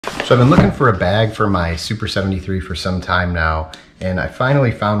So I've been looking for a bag for my Super 73 for some time now, and I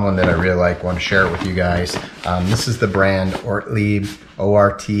finally found one that I really like. Want to share it with you guys. This is the brand Ortlieb,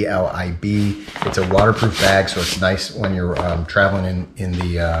 O-R-T-L-I-B. It's a waterproof bag, so it's nice when you're traveling in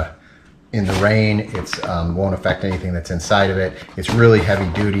the rain. It won't affect anything that's inside of it. It's really heavy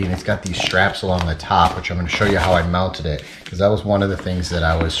duty, and it's got these straps along the top, which I'm going to show you how I mounted it, because that was one of the things that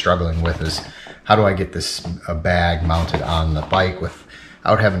I was struggling with, is how do I get this bag mounted on the bike without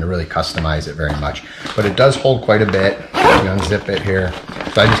having to really customize it very much. But it does hold quite a bit. You unzip it here.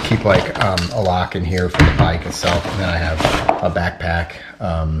 So I just keep like a lock in here for the bike itself, and then I have a backpack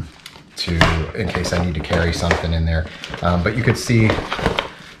in case I need to carry something in there. But you could see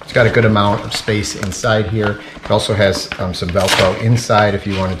it's got a good amount of space inside here. It also has some Velcro inside if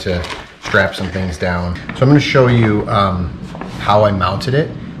you wanted to strap some things down. So I'm going to show you how I mounted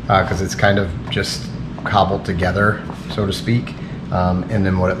it, because it's kind of just cobbled together, so to speak, and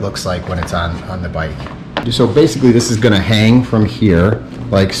then what it looks like when it's on the bike. So basically this is going to hang from here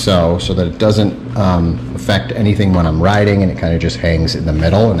like so that it doesn't affect anything when I'm riding, and it kind of just hangs in the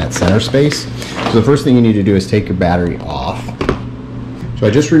middle in that center space. So the first thing you need to do is take your battery off. So I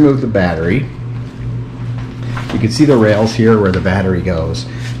just removed the battery. You can see the rails here where the battery goes.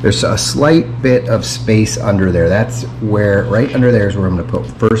 There's a slight bit of space under there. That's where, right under there is where I'm going to put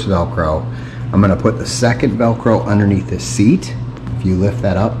first Velcro. I'm going to put the second Velcro underneath the seat. If you lift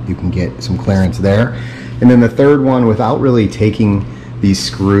that up, you can get some clearance there. And then the third one, without really taking these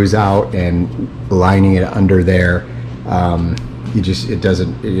screws out and lining it under there, you just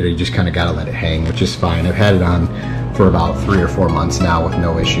kind of got to let it hang, which is fine. I've had it on for about 3 or 4 months now with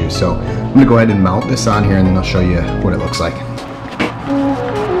no issues. So I'm going to go ahead and mount this on here, and then I'll show you what it looks like.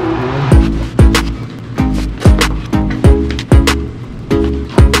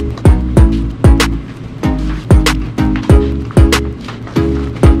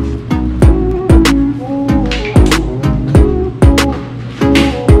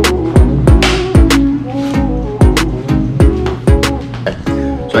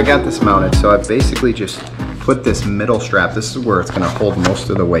 So I got this mounted, so I've basically just put this middle strap, this is where it's going to hold most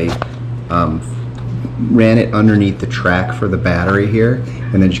of the weight, ran it underneath the track for the battery here,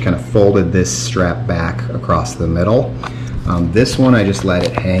 and then just kind of folded this strap back across the middle. This one I just let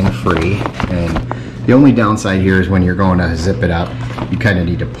it hang free, and the only downside here is when you're going to zip it up, you kind of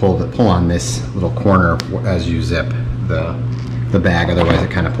need to pull on this little corner as you zip the bag, otherwise it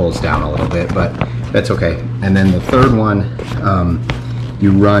kind of pulls down a little bit, but that's okay. And then the third one,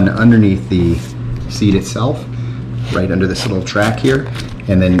 you run underneath the seat itself, right under this little track here,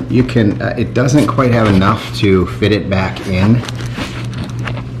 and then you can, it doesn't quite have enough to fit it back in,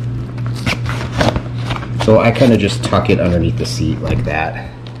 so I kind of just tuck it underneath the seat like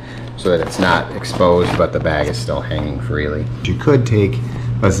that, so that it's not exposed but the bag is still hanging freely. You could take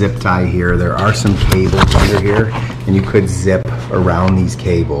a zip tie here. There are some cables under here, and you could zip around these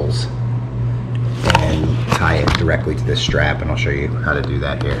cables and tie it directly to this strap, and I'll show you how to do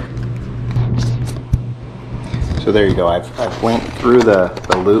that here. So there you go. I've went through the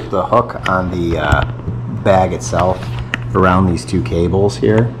loop, the hook on the bag itself around these two cables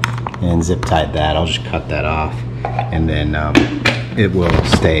here, and zip tied that. I'll just cut that off, and then it will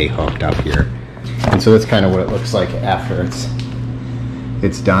stay hooked up here. And so that's kind of what it looks like after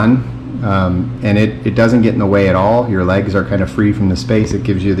it's done. And it doesn't get in the way at all. Your legs are kind of free from the space. It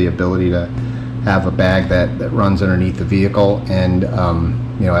gives you the ability to have a bag that runs underneath the vehicle, and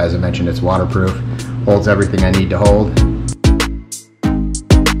you know, as I mentioned, it's waterproof, holds everything I need to hold.